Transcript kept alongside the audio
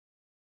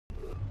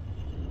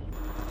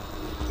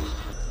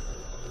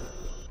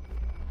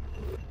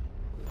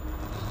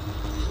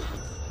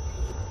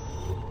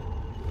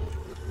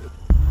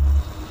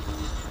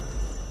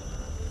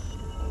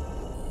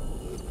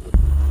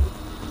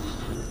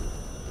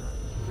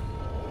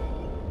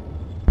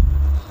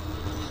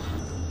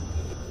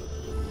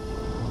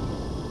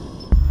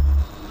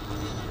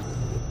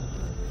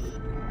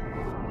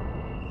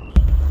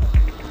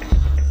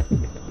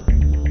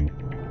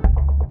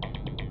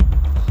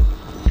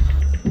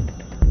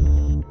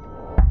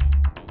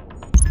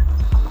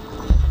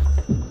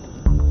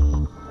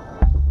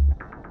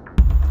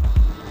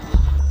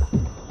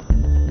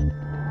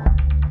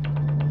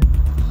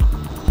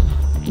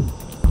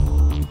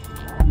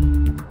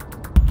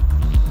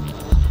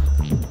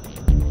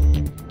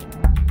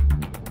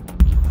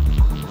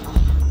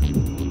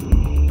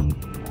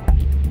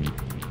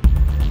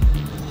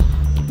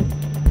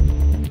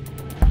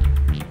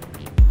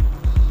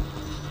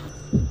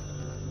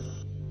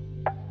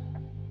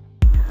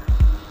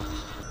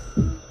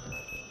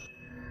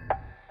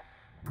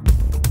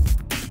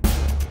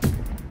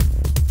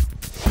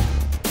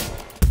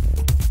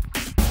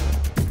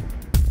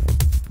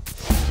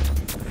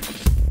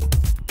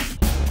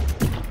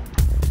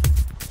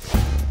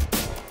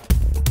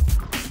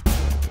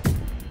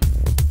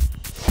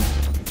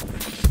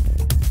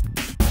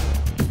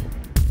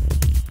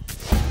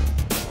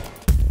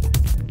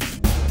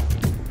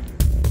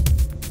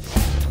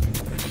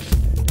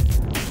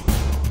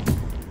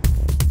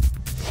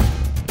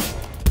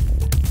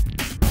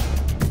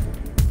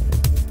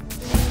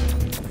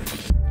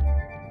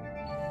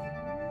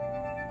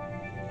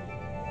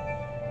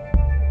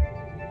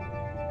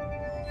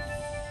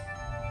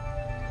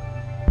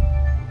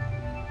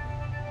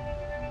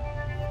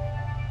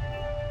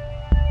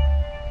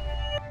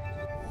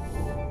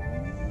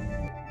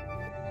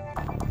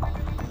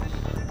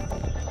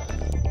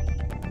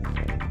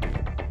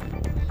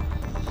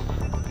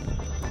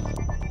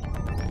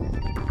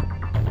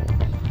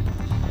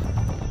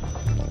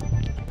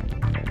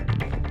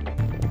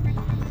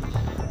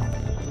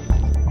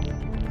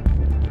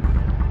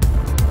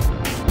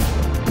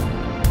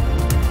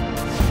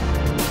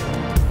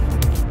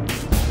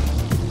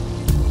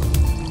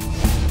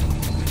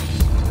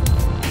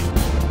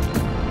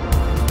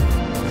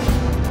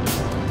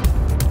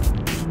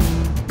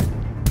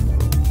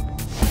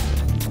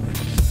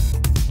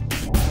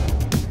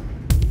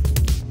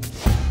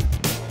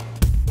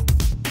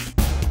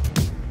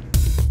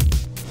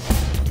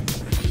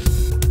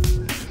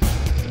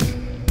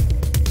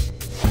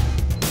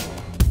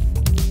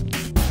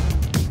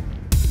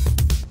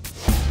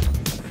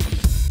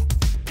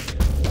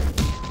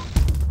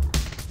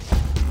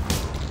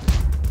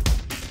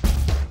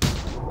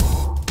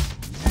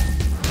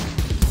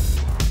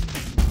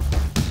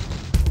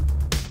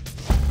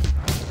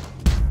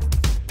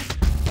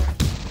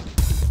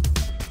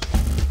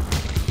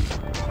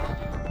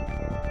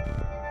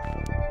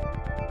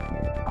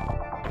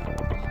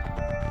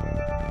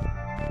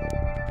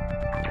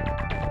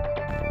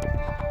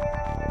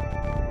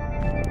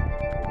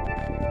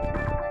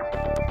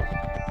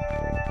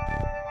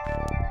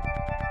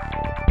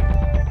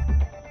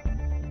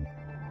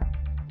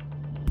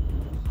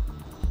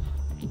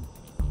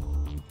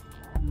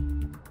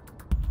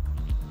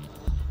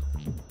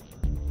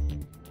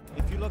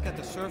look at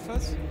the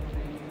surface,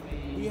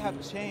 we have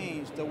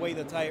changed the way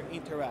the tire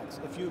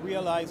interacts. If you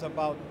realize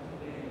about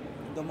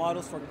the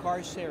models for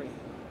car sharing,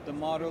 the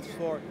models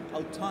for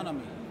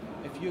autonomy,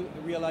 if you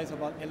realize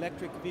about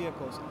electric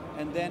vehicles,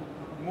 and then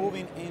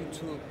moving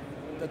into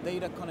the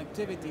data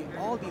connectivity,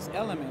 all these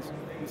elements,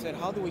 we said,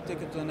 how do we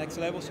take it to the next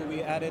level? So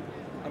we added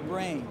a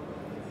brain.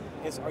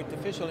 It's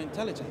artificial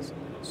intelligence.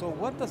 So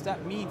what does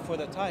that mean for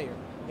the tire?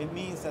 It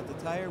means that the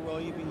tire will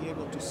be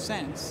able to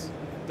sense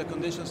the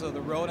conditions of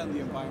the road and the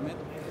environment.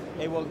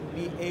 It will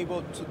be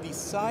able to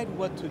decide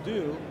what to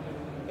do.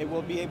 It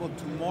will be able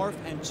to morph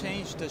and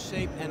change the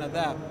shape and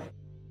adapt.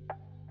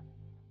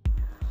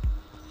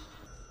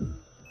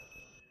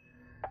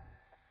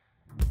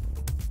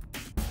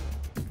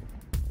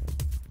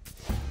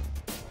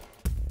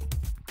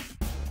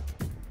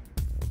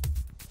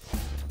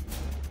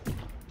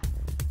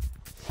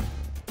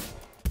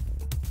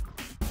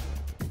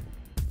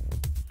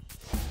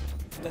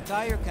 The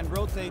tire can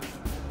rotate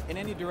in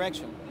any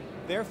direction.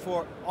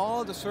 Therefore,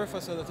 all the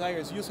surface of the tire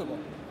is usable.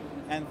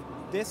 And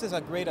this is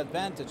a great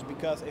advantage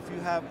because if you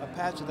have a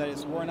patch that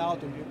is worn out,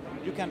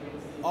 you can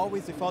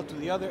always default to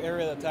the other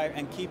area of the tire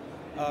and keep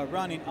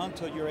running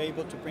until you're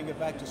able to bring it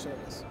back to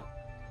service.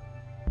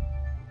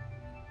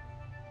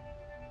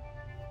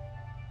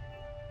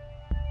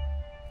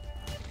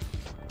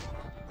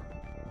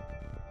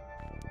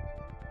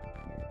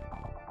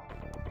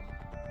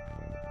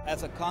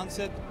 As a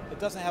concept, it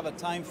doesn't have a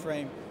time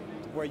frame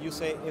where you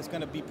say it's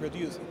going to be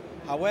produced.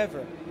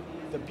 However,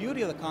 the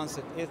beauty of the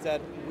concept is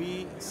that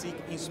we seek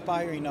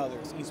inspiring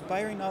others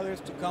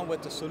to come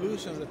with the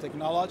solutions, the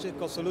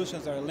technological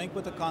solutions that are linked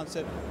with the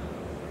concept.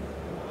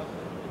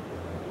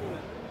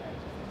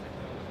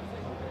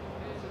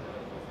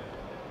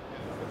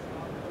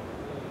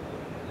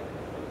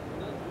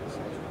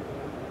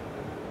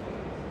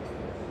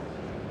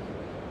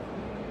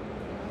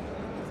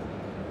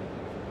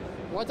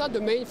 What are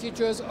the main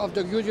features of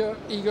the Goodyear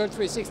Eagle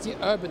 360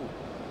 Urban?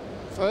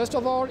 First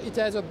of all, it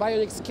has a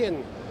bionic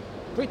skin,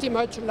 pretty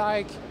much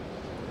like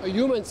a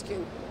human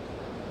skin.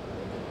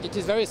 It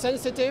is very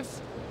sensitive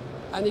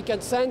and it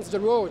can sense the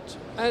road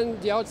and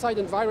the outside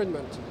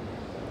environment.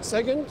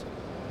 Second,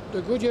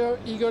 the Goodyear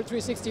Eagle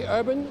 360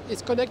 Urban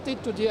is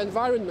connected to the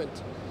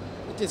environment.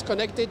 It is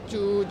connected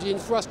to the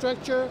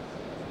infrastructure,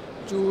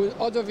 to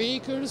other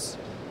vehicles,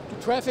 to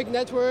traffic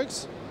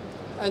networks,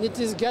 and it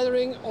is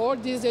gathering all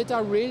these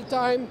data real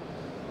time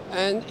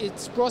and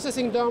it's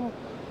processing them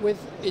with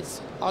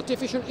its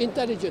artificial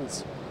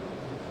intelligence.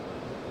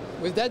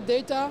 With that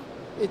data,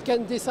 it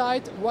can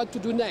decide what to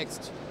do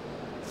next.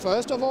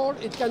 First of all,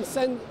 it can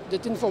send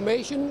that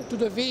information to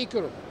the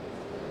vehicle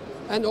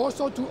and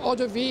also to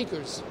other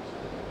vehicles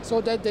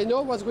so that they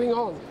know what's going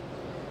on.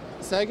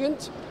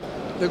 Second,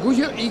 the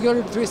Goodyear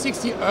Eagle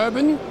 360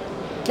 Urban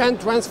can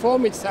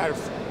transform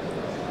itself.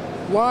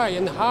 Why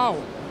and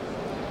how?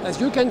 As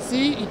you can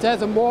see, it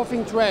has a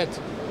morphing thread.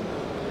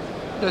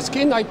 The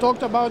skin I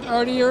talked about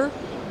earlier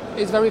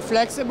is very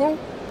flexible.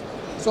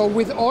 So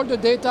with all the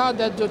data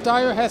that the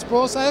tire has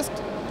processed,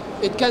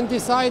 it can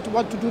decide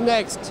what to do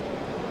next.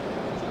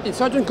 In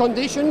certain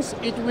conditions,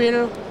 it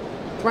will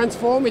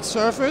transform its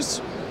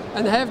surface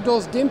and have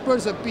those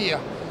dimples appear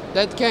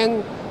that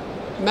can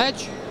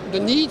match the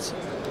needs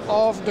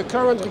of the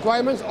current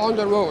requirements on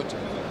the road.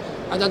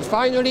 And then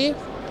finally,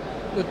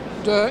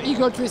 the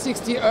Eagle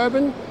 360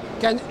 Urban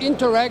can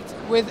interact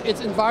with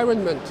its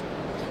environment.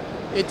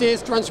 It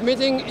is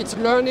transmitting its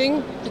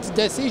learning, its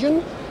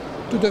decision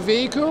to the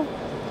vehicle,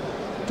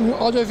 to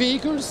other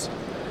vehicles,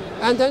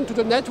 and then to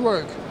the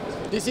network.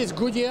 This is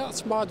Goodyear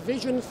Smart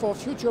Vision for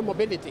future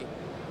mobility.